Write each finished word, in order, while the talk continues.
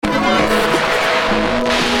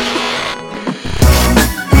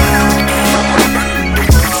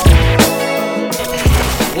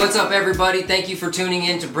up, everybody? Thank you for tuning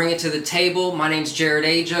in to Bring It to the Table. My name's Jared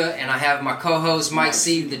Aja, and I have my co-host Mike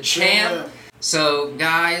C. the Champ. So,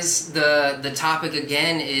 guys, the topic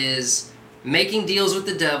again is making deals with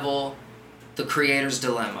the devil, the creator's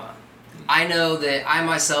dilemma. I know that I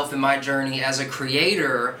myself, in my journey as a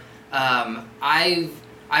creator, I've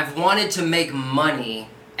wanted to make money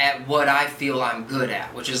at what I feel I'm good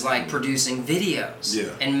at, which is like producing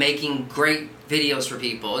videos and making great videos for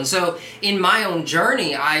people. And so in my own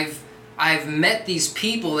journey, I've met these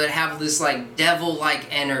people that have this like devil-like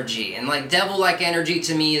energy, and like devil-like energy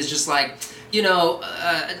to me is just like, you know,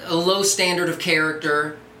 a low standard of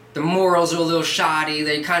character. The morals are a little shoddy.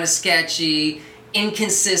 They're kind of sketchy,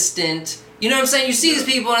 inconsistent. You know what I'm saying? You see these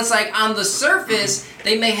people and it's like on the surface,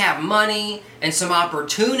 they may have money and some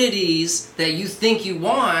opportunities that you think you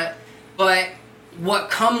want, but what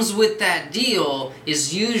comes with that deal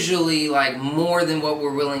is usually like more than what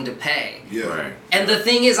we're willing to pay. Yeah. Right. And the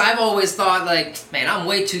thing is, I've always thought like, man, I'm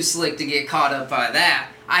way too slick to get caught up by that.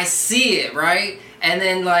 I see it, right? And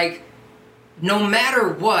then like, no matter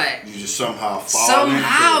what, you just somehow fall into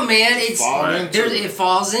it. It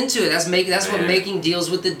falls into it. That's what making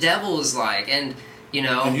deals with the devil is like. And you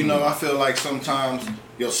know, I feel like sometimes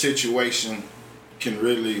your situation can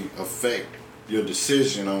really affect your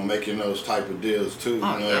decision on making those type of deals too.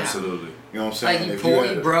 Absolutely. You know what I'm saying? Like you poor,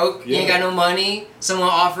 you broke, you ain't got no money. Someone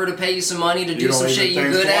offered to pay you some money to do some shit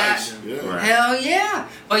you're good at. Yeah. Right. Hell yeah!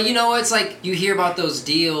 But you know, it's like you hear about those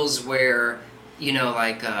deals where, you know,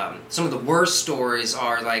 like some of the worst stories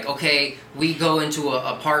are like, okay, we go into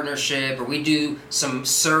a partnership or we do some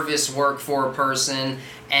service work for a person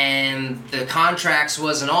and the contracts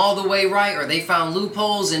wasn't all the way right, or they found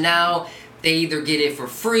loopholes and now they either get it for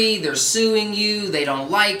free, they're suing you, they don't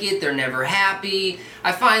like it, they're never happy.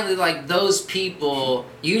 I find that like those people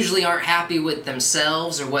usually aren't happy with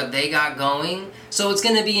themselves or what they got going, so it's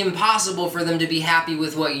going to be impossible for them to be happy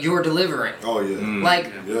with what you're delivering. Oh yeah.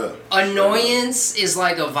 Like annoyance is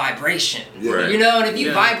like a vibration. Yeah. You know, and if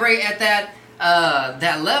you vibrate at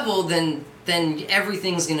that level, then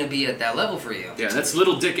everything's going to be at that level for you. Yeah, that's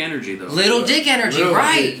little dick energy though. Little dick energy,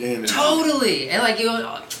 right? Dick energy. Totally. And like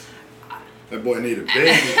that boy need a baby.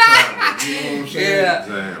 You know what I'm saying? Yeah.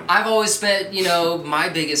 Damn. I've always spent, you know, my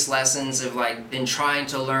biggest lessons have like been trying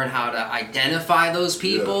to learn how to identify those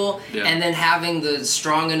people and then having the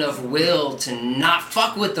strong enough will to not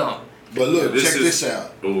fuck with them. But look, check this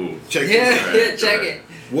out. Ooh. Check this out. Yeah, check it.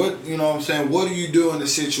 What, you know what I'm saying? What do you do in a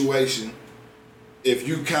situation if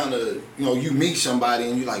you kind of, you know, you meet somebody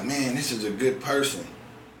and you're like, man, this is a good person,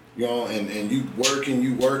 you know, and you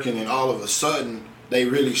working, and all of a sudden they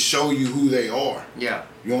really show you who they are. Yeah.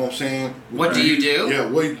 You know what I'm saying? What do you do? Yeah.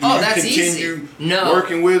 Do you that's continue easy.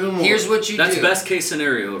 working with them? Here's what you do. That's best case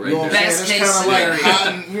scenario, right? You know what I'm best saying? case scenario. Like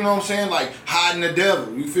hiding, you know what I'm saying? Like hiding the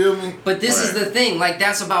devil. You feel me? But this is the thing. Like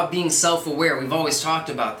that's about being self-aware. We've always talked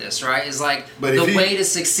about this, right? Is like the way to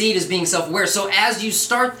succeed is being self-aware. So as you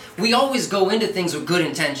start, we always go into things with good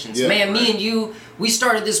intentions. Man, me and you, we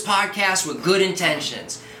started this podcast with good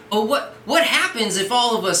intentions. But what happens if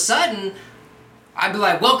all of a sudden I'd be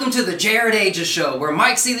like, welcome to the Jared Aja Show, where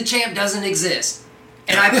Mike C. the Champ doesn't exist.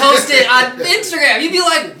 And I post it on Instagram. You'd be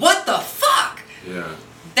like, what the fuck? Yeah.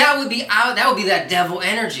 That would be that devil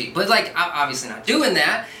energy. But like, I'm obviously not doing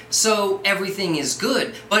that, so everything is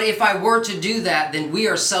good. But if I were to do that, then we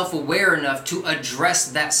are self-aware enough to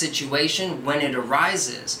address that situation when it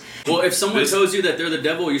arises. Well, if someone tells you that they're the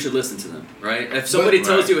devil, you should listen to them, right? If somebody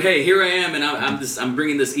tells you, hey, here I am, and I'm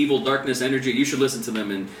bringing this evil darkness energy, you should listen to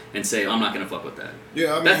them and say, I'm not going to fuck with that.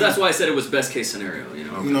 Yeah, I mean, that's why I said it was best case scenario, you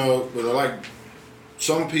know? You know, but like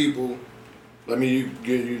some people, let me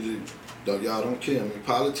give you y'all don't kill me,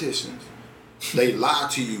 politicians, they lie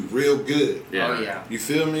to you real good. Yeah. Oh, yeah. You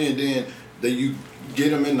feel me? And then you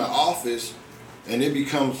get them in the office, and it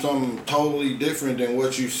becomes something totally different than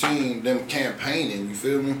what you've seen them campaigning. You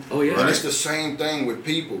feel me? Oh yeah. And it's the same thing with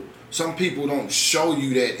people. Some people don't show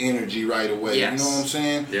you that energy right away. Yes. You know what I'm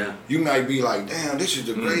saying? Yeah. You might be like, damn, this is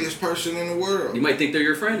the greatest person in the world. You might think they're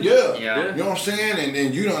your friend. Yeah. Yeah. You know what I'm saying? And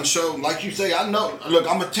then you done show, like you say, I know. Look,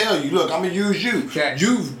 I'm going to tell you. Look, I'm going to use you. Okay.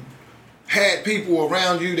 You've had people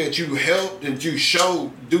around you that you helped and you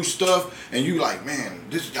showed do stuff, and you like, man,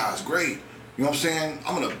 this guy's great. You know what I'm saying?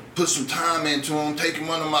 I'm going to put some time into him, take him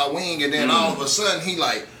under my wing, and then all of a sudden he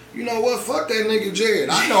like, you know what? Fuck that nigga Jared.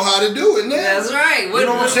 I know how to do it now. That's right. You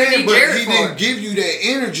know what I'm saying? But he didn't give you that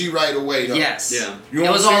energy right away, though. Yes. Yeah. You know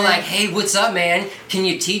it was what I'm all saying? like, hey, what's up, man? Can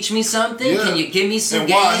you teach me something? Yeah. Can you give me some And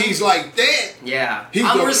game? while he's like that, Yeah. he's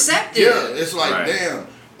I'm receptive. Yeah, it's like, Right. damn,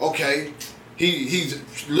 okay.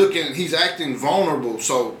 he's acting vulnerable.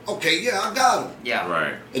 So okay, yeah, I got him. Yeah.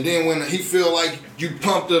 Right. And then when he feel like you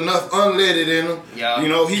pumped enough unleaded in him, Yeah. you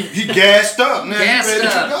know, he gassed up. Now Gassed he ready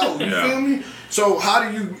up. to go. You Yeah. feel me? So how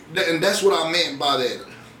do you? And that's what I meant by that.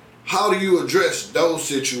 How do you address those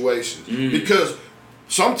situations? Because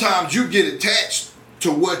sometimes you get attached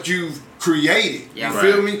to what you've created. Yeah. You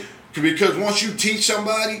Right. feel me? Because once you teach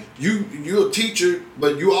somebody, you're a teacher,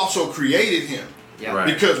 but you also created him. Yeah. Right.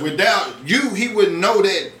 Because without you, he wouldn't know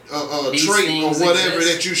that These trait or things whatever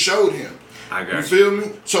exist. that you showed him. I got You feel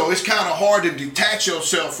me? So it's kind of hard to detach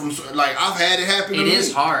yourself from, like, I've had it happen to It me.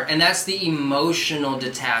 is hard, and that's the emotional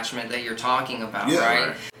detachment that you're talking about, Yeah. right?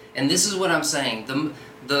 Right. And this is what I'm saying.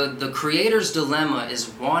 The creator's dilemma is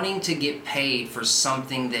wanting to get paid for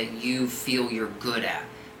something that you feel you're good at.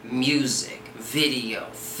 Music, video,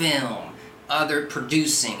 film, other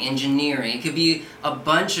producing, engineering. It could be a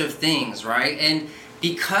bunch of things, right? And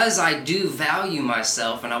because I do value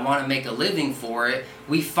myself and I want to make a living for it,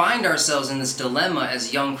 we find ourselves in this dilemma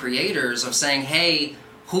as young creators of saying, hey,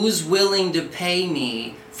 who's willing to pay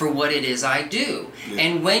me for what it is I do? Yeah.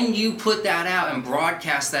 And when you put that out and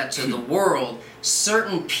broadcast that to the world,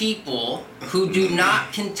 certain people who do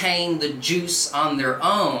not contain the juice on their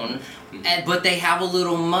own, but they have a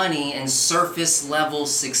little money and surface level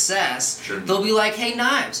success, Sure. they'll be like, hey,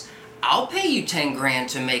 Knives, I'll pay you 10 grand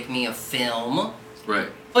to make me a film. Right.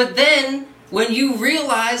 But then when you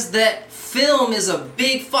realize that film is a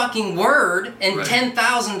big fucking word and Right.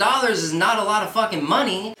 $10,000 is not a lot of fucking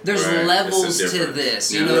money, there's Right. levels It's a to difference.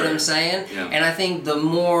 this. You Yeah. know what Right. I'm saying? Yeah. And I think the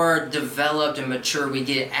more developed and mature we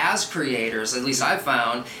get as creators, at least I've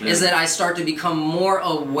found, is Yeah. that I start to become more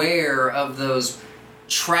aware of those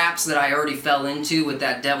traps that I already fell into with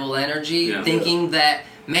that devil energy, Yeah. thinking that,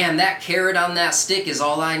 man, that carrot on that stick is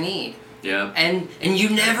all I need. Yeah. And you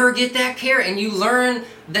never get that carrot, and you learn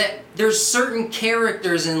that there's certain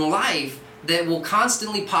characters in life that will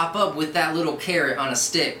constantly pop up with that little carrot on a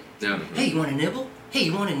stick. Yeah. Hey, you want a nibble? Hey,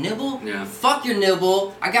 you want a nibble? Yeah. Fuck your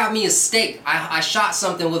nibble. I got me a steak. I shot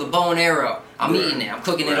something with a bow and arrow. I'm Right. eating it. I'm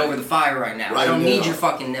cooking it Right. over the fire right now. I Right don't now. need your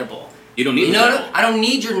fucking nibble. You don't need You know that. what? I don't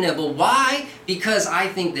need your nibble. Why? Because I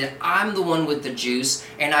think that I'm the one with the juice,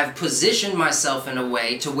 and I've positioned myself in a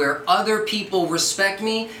way to where other people respect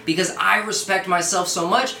me because I respect myself so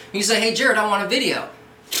much. You say, hey, Jared, I want a video.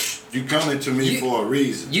 You coming to me for a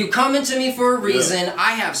reason. You coming to me for a reason.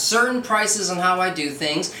 I have certain prices on how I do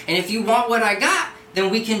things, and if you want what I got, then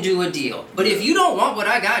we can do a deal. But if you don't want what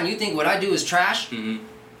I got and you think what I do is trash,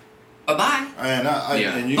 bye-bye. And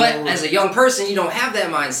Yeah. and you But know what? as a young person, you don't have that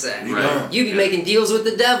mindset. You Right. don't. You be making deals with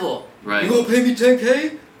the devil. Right. You gonna pay me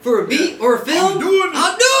 10K for a beat or a film? I'm doing it.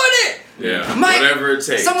 I'm doing it. Yeah. Mike, Whatever it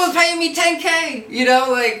takes. Someone's paying me 10K. You know,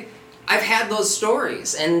 like I've had those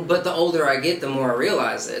stories, but the older I get, the more I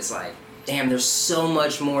realize that it's like, damn, there's so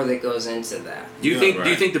much more that goes into that. Do you Yeah, think? Do you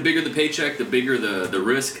right. think the bigger the paycheck, the bigger the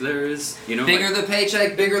risk there is? You know. Bigger the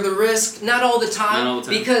paycheck, bigger the risk. Not all the time. Not all the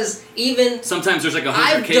time. Because even Sometimes there's like a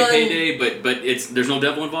I've 100K done- payday, but there's no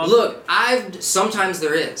devil involved. look, sometimes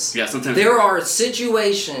there is. Yeah. Sometimes There are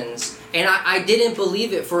situations, and I didn't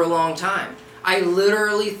believe it for a long time. I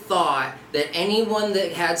literally thought that anyone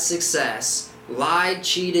that had success lied,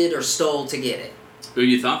 cheated, or stole to get it. Who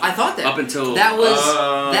you thought? I thought that. Up until that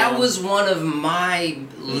was one of my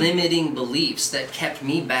limiting beliefs that kept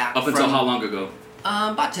me back. up until from, how long ago?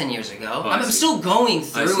 About 10 years ago. Oh, I I'm see. still going I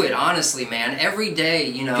through see. it, honestly, man. Every day,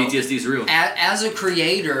 you know. PTSD is real. As a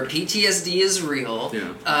creator, PTSD is real.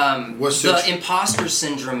 Yeah. What's the it- imposter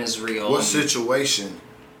syndrome is real. What situation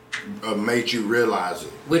made you realize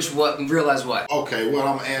it? Realize what? Okay, what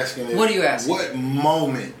I'm asking is, What are you asking? What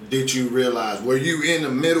moment did you realize? Were you in the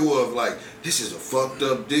middle of like, this is a fucked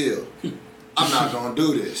up deal? I'm not gonna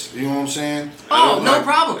do this. You know what I'm saying? Oh, no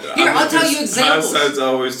problem. Here, I'll tell you examples. Hindsight's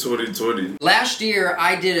always 20/20. Last year,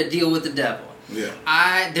 I did a deal with the devil.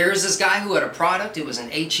 Yeah. There's this guy who had a product. It was an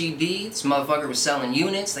HEB. This motherfucker was selling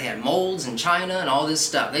units. They had molds in China and all this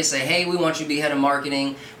stuff. They say, hey, we want you to be head of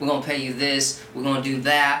marketing. We're going to pay you this. We're going to do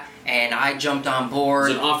that. And I jumped on It board.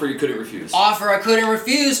 was an offer you couldn't refuse. Offer I couldn't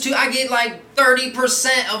refuse to. I get like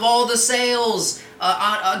 30% of all the sales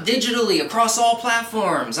digitally across all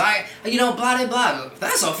platforms. Blah, blah, blah.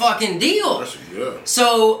 That's a fucking deal. Yeah.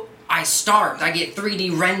 So I get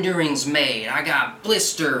 3D renderings made. I got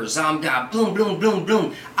blisters. I'm got bloom, bloom, bloom,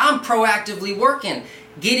 bloom. I'm proactively working,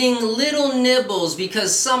 getting little nibbles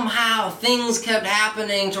because somehow things kept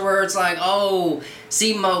happening to where it's like, oh,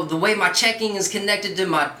 see, the way my checking is connected to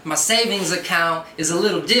my savings account is a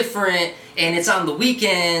little different, and it's on the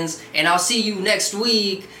weekends, and I'll see you next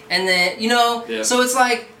week, and then, Yeah. so it's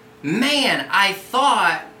like, man, I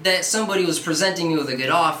thought that somebody was presenting me with a good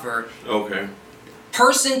offer. Okay.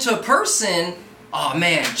 Person to person, oh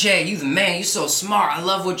man, Jay, you the man, you so smart, I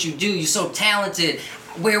love what you do, you so talented.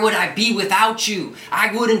 Where would I be without you?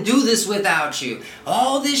 I wouldn't do this without you.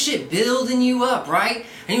 All this shit building you up, right?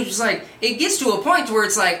 And you're just like, it gets to a point where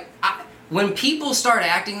it's like, when people start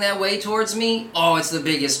acting that way towards me, oh, it's the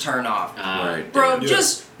biggest turnoff. Right. Bro,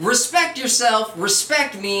 just respect yourself,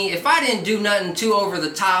 respect me. If I didn't do nothing too over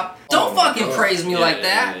the top, don't fucking praise me like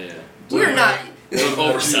that. Yeah. We're not... Don't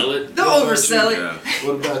oversell it. Don't oversell it. Yeah.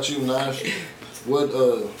 What about you, Nash? What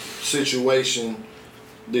situation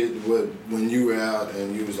did when you were out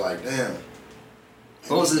and you was like, damn?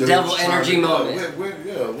 What was the devil energy moment?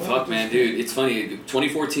 Fuck, man, dude. It's funny.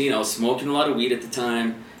 2014, I was smoking a lot of weed at the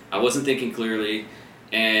time. I wasn't thinking clearly.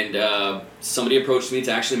 And somebody approached me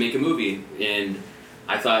to actually make a movie. And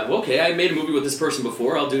I thought, well, okay, I made a movie with this person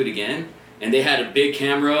before. I'll do it again. And they had a big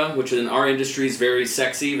camera, which in our industry is very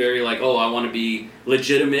sexy, very like, oh, I want to be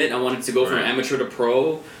legitimate. I wanted to go from amateur to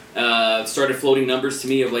pro. Started floating numbers to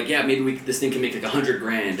me of like, yeah, maybe this thing can make like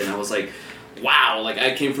 $100,000. And I was like, wow, like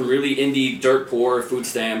I came from really indie, dirt poor, food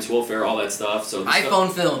stamps, welfare, all that stuff. So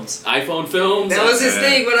iPhone films. iPhone films. That was his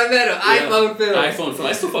thing when I met him. Yeah. iPhone films. iPhone films.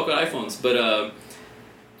 I still fuck with iPhones, but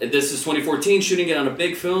this is 2014. Shooting it on a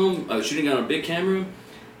big film, shooting it on a big camera,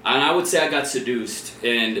 and I would say I got seduced.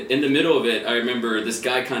 And in the middle of it, I remember this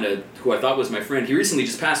guy, kind of who I thought was my friend. He recently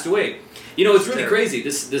just passed away. You know, it's really crazy.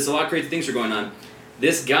 There's a lot of crazy things are going on.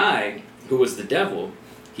 This guy who was the devil,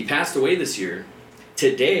 he passed away this year.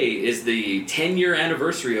 Today is the 10-year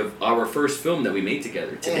anniversary of our first film that we made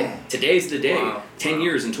together. Today's the day. Wow. 10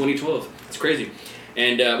 years in 2012. It's crazy.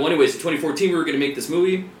 And well, anyways, in 2014 we were going to make this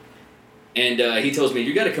movie, and he tells me,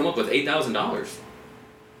 you got to come up with $8,000.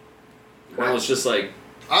 And I was just like,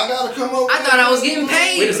 I gotta come over. I thought I was getting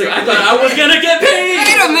paid. wait a second, I thought I was going to get paid.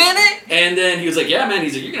 Wait a minute. And then he was like, yeah, man.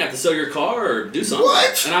 He's like, you're going to have to sell your car or do something.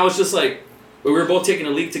 What? And I was just like, we were both taking a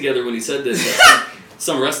leak together when he said this at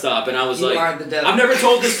some rest stop, and I was You like, are the devil. I've never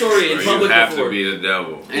told this story in public You have before. to be the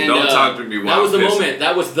devil. And, Don't talk to me while that was the I'm pissing. moment.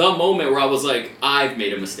 That was the moment where I was like, I've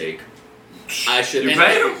made a mistake. I should. You and,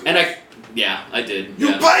 paid him? And I did. You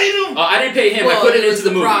yeah. paid him? I didn't pay him. Well, I put it it was into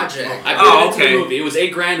the movie. project. I put it into okay. the movie. It was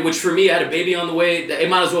 $8,000, which for me, I had a baby on the way. It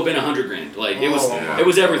might as well have been $100,000. Like it was, Oh, it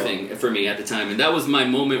was everything for me at the time, and that was my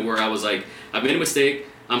moment where I was like, I've made a mistake.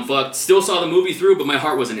 I'm fucked. Still saw the movie through, but my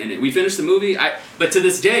heart wasn't in it. We finished the movie. But to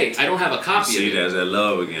this day, I don't have a copy See of it it. as that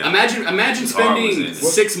love again. Imagine His heart was in spending it.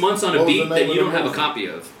 6 months on a what was beat the name that of you the don't have a movie? copy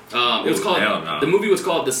of. It was called. hell no. The movie was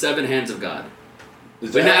called The Seven Hands of God.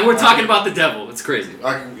 Is And that- we're talking about the devil. It's crazy.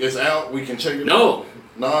 It's out. We can check it out. No,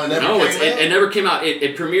 No, it never no, came out? it never came out.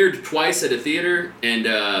 It premiered twice at a theater, and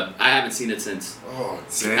I haven't seen it since. Oh,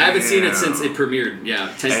 Damn. I haven't seen it since it premiered.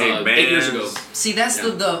 Yeah, 8 years ago. See, that's Yeah.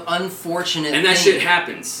 the unfortunate And that thing. shit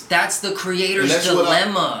happens. That's the creator's And that's what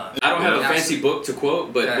dilemma. I don't have a Yeah. fancy book to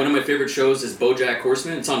quote, but Okay. one of my favorite shows is BoJack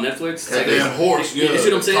Horseman. It's on Netflix. It's that like damn horse. You Yeah, see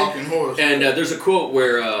what I'm saying? Talking horse. And there's a quote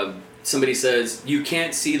where somebody says, "You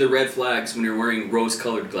can't see the red flags when you're wearing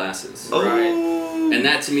rose-colored glasses." Right. And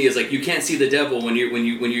that to me is like, you can't see the devil when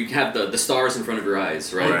you have the stars in front of your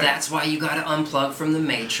eyes, right? And that's why you gotta unplug from the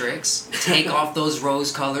matrix, take off those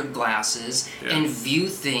rose-colored glasses, Yeah. and view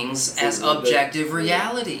things as Right. objective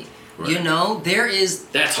reality. You know,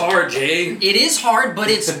 That's hard, Jay. it is hard, but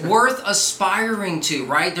it's worth aspiring to,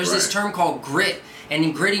 right? There's this Right. term called grit,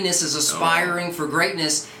 and grittiness is aspiring for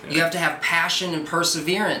greatness. Yeah. You have to have passion and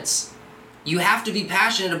perseverance. You have to be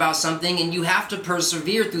passionate about something, and you have to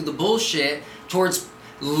persevere through the bullshit towards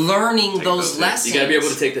learning Take those those hits. lessons. You gotta be able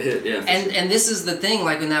to take the hit, yeah. And this is the thing,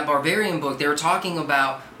 like in that Barbarian book, they were talking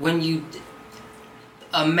about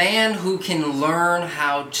a man who can learn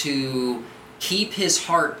how to keep his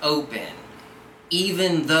heart open,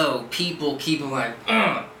 even though people keep him like,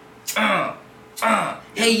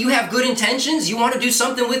 hey, you have good intentions? You want to do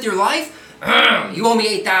something with your life? You owe me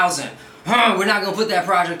 8,000. We're not gonna put that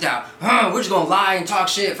project out. We're just gonna lie and talk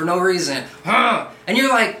shit for no reason. And you're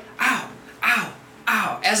like, ow, ow,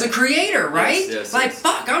 ow. As a creator, right? Yes, like, yes.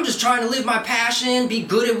 fuck, I'm just trying to live my passion, be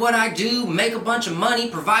good at what I do, make a bunch of money,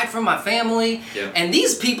 provide for my family. Yeah. And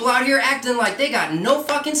these people out here acting like they got no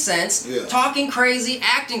fucking sense, Yeah. talking crazy,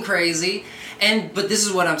 acting crazy. But this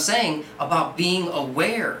is what I'm saying about being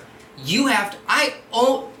aware. You have to,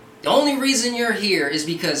 the only reason you're here is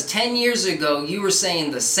because 10 years ago you were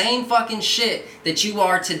saying the same fucking shit that you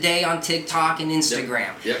are today on TikTok and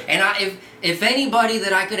Instagram. Yep. And if anybody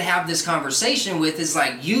that I could have this conversation with is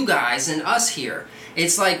like you guys and us here.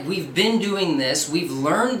 It's like we've been doing this, we've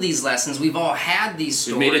learned these lessons, we've all had these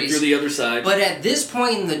stories. We made it through the other side. But at this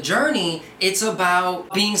point in the journey, it's about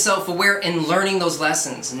being self-aware and learning those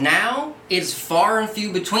lessons. Now, it's far and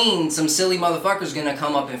few between some silly motherfuckers gonna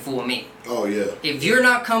come up and fool me. Oh yeah. If you're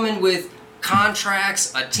not coming with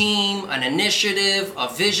contracts, a team, an initiative, a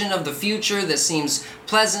vision of the future that seems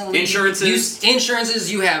pleasantly... Insurances,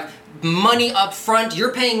 you have money up front,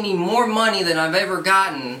 you're paying me more money than I've ever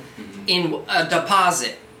gotten in a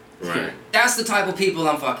deposit. Right. That's the type of people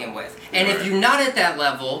I'm fucking with. And if you're not at that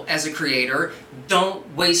level as a creator,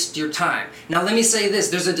 don't waste your time. Now let me say this,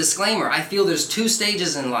 there's a disclaimer. I feel there's 2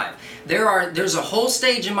 stages in life. There's a whole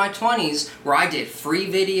stage in my 20s where I did free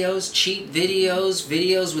videos, cheap videos,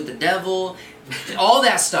 videos with the devil, all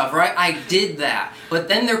that stuff, right? I did that. But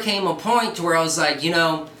then there came a point to where I was like, you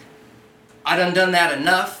know, I done that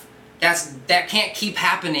enough. That can't keep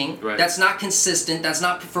happening. Right. That's not consistent. That's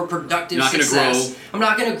not for productive You're not gonna success. grow. I'm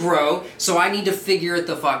not going to grow, so I need to figure it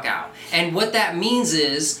the fuck out. And what that means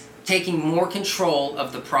is taking more control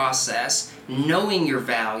of the process, knowing your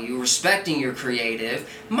value, respecting your creative.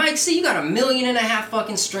 Mike, see, you got 1.5 million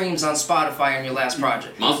fucking streams on Spotify on your last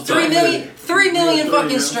project. 3 million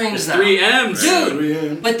fucking streams now. 3 M's.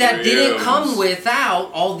 Dude, but that 3 didn't M's. come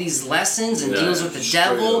without all these lessons and deals with the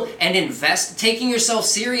devil up. and taking yourself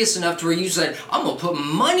serious enough to where you said, I'm going to put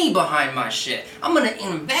money behind my shit. I'm going to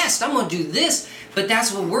invest. I'm going to do this. But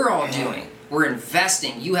that's what we're all doing. We're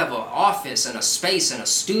investing. You have an office and a space and a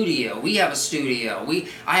studio. We have a studio.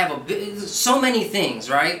 I have so many things,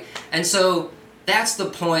 right? And so that's the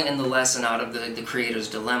point and the lesson out of the creator's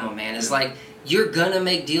dilemma, man. Is like, you're gonna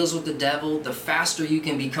make deals with the devil. The faster you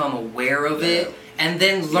can become aware of it, and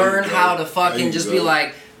then learn how to fucking just be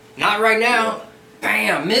like, not right now.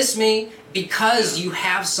 Bam, miss me. Because you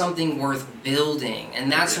have something worth building.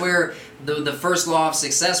 And that's where the first law of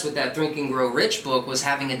success with that Think and Grow Rich book was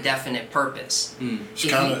having a definite purpose. It's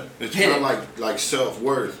kind of like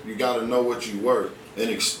self-worth. You got to know what you're worth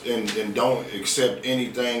and don't accept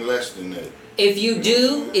anything less than that. If you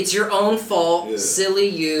do, it's your own fault. Yeah. Silly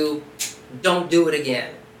you. Don't do it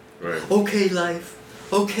again. Right. Okay, life.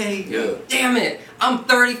 Okay. Yeah. Damn it. I'm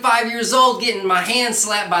 35 years old getting my hand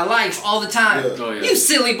slapped by life all the time. Yeah. Oh, yeah. You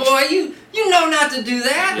silly boy. You know not to do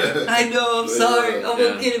that. Yeah. I know. I'm sorry. I'm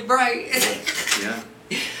going to get it right. Yeah.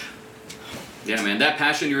 Yeah, man. That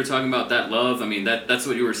passion you were talking about, that love, I mean, that's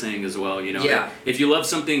what you were saying as well, you know? Yeah. If you love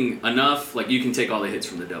something enough, like, you can take all the hits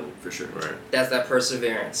from the devil, for sure. Right. That's that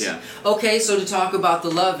perseverance. Yeah. Okay, so to talk about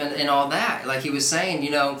the love and all that, like he was saying,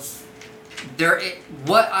 you know,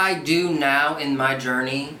 what I do now in my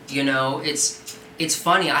journey, you know, it's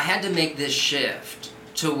funny. I had to make this shift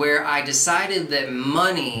to where I decided that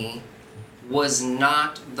money was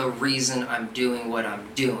not the reason I'm doing what I'm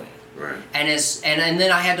doing. Right. And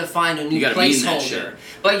then I had to find a new You gotta mean that placeholder. shit.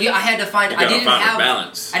 But I had to find. You I gotta didn't find a have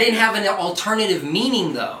balance. I didn't have an alternative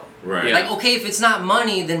meaning though. Right. Yeah. Like, okay, if it's not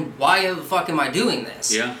money, then why the fuck am I doing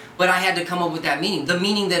this? Yeah. But I had to come up with that meaning. The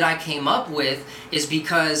meaning that I came up with is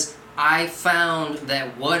because I found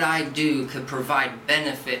that what I do could provide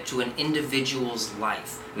benefit to an individual's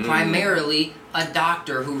life. Primarily a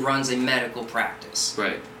doctor who runs a medical practice.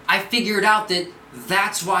 Right. I figured out that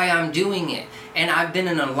that's why I'm doing it. And I've been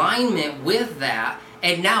in alignment with that.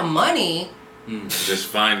 And now money, Just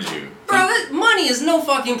finds you. bro, money is no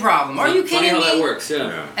fucking problem. Are you Funny kidding how me? that works, yeah.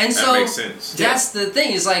 Yeah. And that so makes sense. that's the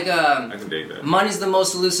thing. It's like I can dig that. money's the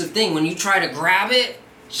most elusive thing. When you try to grab it,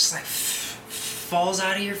 just like falls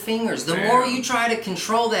out of your fingers. The more you try to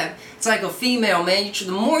control that, it's like a female, man.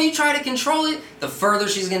 The more you try to control it, the further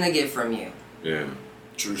she's gonna get from you. Yeah.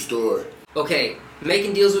 True story. Okay,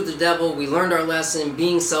 making deals with the devil. We learned our lesson.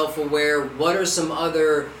 Being self-aware. What are some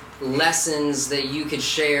other lessons that you could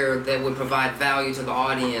share that would provide value to the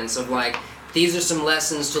audience? Of like, these are some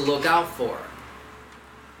lessons to look out for.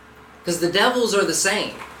 Because the devils are the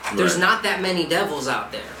same. There's Right. not that many devils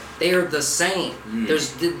out there. They are the same.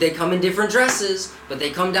 They come in different dresses, but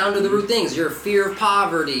they come down to the root things. Your fear of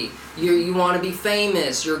poverty. You want to be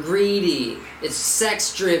famous. You're greedy. It's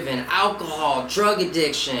sex-driven, alcohol, drug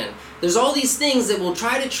addiction. There's all these things that will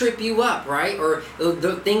try to trip you up, right? Or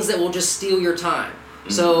the things that will just steal your time.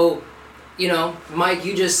 So, you know, Mike,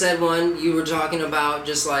 you just said one. You were talking about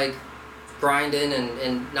just like grinding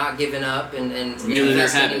and not giving up and Millionaire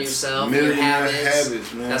investing in habits. yourself, your Millionaire habits.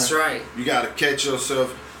 habits, man. That's right. You got to catch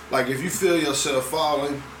yourself. Like, if you feel yourself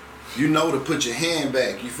falling, you know to put your hand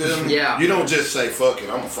back. You feel me? Yeah. You don't just say, fuck it,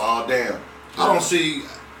 I'm going to fall down. I don't see,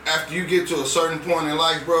 after you get to a certain point in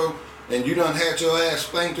life, bro, and you done had your ass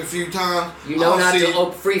spanked a few times. You know not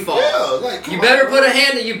to free fall. Yeah, like you better put a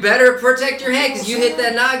hand. You better protect your head because you hit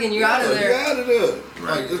that noggin, you're out of there. You're out of there.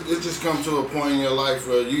 Right. Like it just comes to a point in your life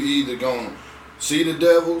where you either gonna see the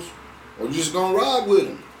devils or you just gonna ride with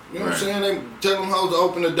them. You know what I'm saying? They tell them how to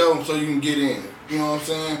open the door so you can get in. You know what I'm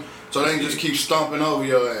saying? So they can just keep stomping over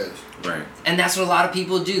your ass. Right. And that's what a lot of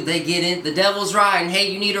people do. They get in. The devil's riding.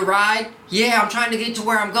 Hey, you need a ride? Yeah, I'm trying to get to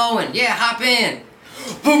where I'm going. Yeah, hop in.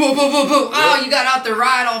 Boom, boom, boom, boom, boom. Oh, you got out the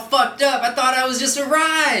ride all fucked up. I thought I was just a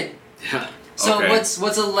ride. Yeah. So Okay. what's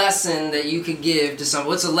a lesson that you could give to someone?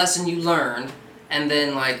 What's a lesson you learned? And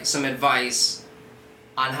then like some advice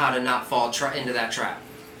on how to not fall into that trap.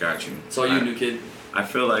 Got you. So you, new kid. I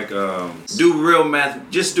feel like do real math.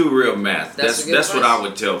 Just do real math. That's That's what advice. I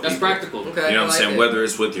would tell people. That's practical. Okay. You know I what I'm like saying? it. Whether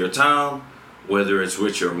it's with your time, whether it's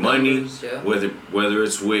with your money, Numbers, yeah. whether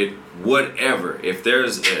it's with whatever. If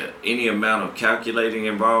there's any amount of calculating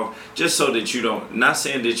involved, just so that you don't. Not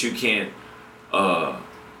saying that you can't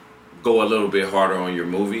go a little bit harder on your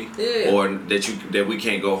movie, Yeah. or that we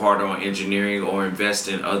can't go harder on engineering or invest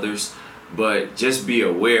in others, but just be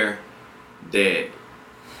aware that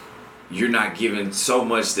you're not giving so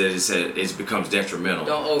much that it becomes detrimental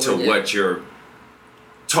Don't to over- what your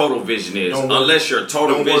total vision is. Don't work- Unless your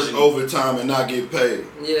total Don't vision, work overtime and not get paid.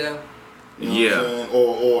 Yeah. You know Yeah. what I'm saying?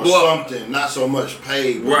 Or Well- something, not so much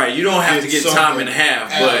paid. but right? You don't have to get time something and a half,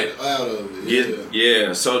 but out of it.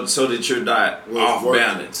 yeah, so that you're not Well, it's off worth it.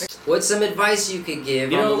 balance. What's some advice you could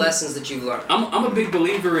give You on know, the lessons that you've learned? I'm a big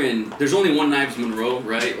believer in there's only one Knives Monroe,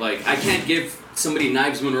 right? Like I can't give somebody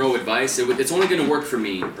Knives Monroe advice. It's only going to work for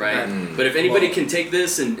me, right? But if anybody can take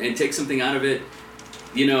this and take something out of it,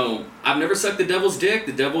 you know, I've never sucked the devil's dick.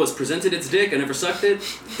 The devil has presented its dick. I never sucked it.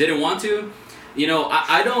 Didn't want to. You know,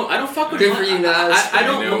 I don't fuck with Good for you, Nas. I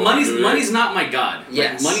don't. You never wanna do that. Money's not my god. Like,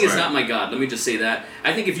 Yes. money is Right. not my god. Let me just say that.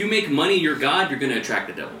 I think if you make money your god, you're gonna attract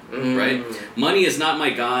the devil, Mm. right? Money is not my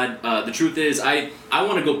god. The truth is, I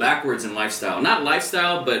want to go backwards in lifestyle. Not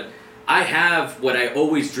lifestyle, but I have what I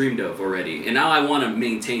always dreamed of already, and now I want to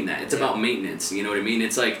maintain that. It's about maintenance. You know what I mean?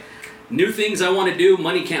 It's like new things I want to do,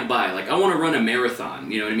 money can't buy. Like I want to run a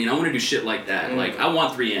marathon. You know what I mean? I want to do shit like that. Like I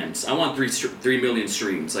want 3 M's. I want 3 million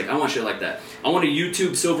streams. Like I want shit like that. I want a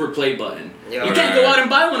YouTube silver play button. Yeah. You can't go out and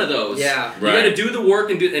buy one of those. Yeah. You got to do the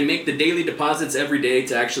work and make the daily deposits every day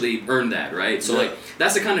to actually earn that, right? So like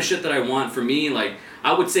that's the kind of shit that I want for me. Like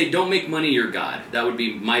I would say, don't make money your god. That would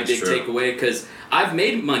be my big true. takeaway because I've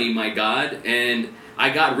made money my god and I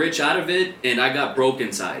got rich out of it and I got broke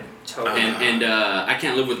inside. Totally. And I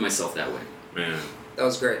can't live with myself that way. Man, That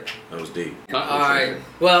was great. that was deep. Alright.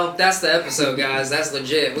 Well, that's the episode, guys. That's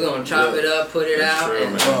legit. We're going to chop it up, put it That's out, true,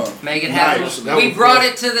 and man. make it happen. Nice. That We was brought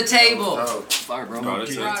good. it to the table. Oh. Fire, bro. Brought it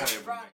to the Friday, table. Friday.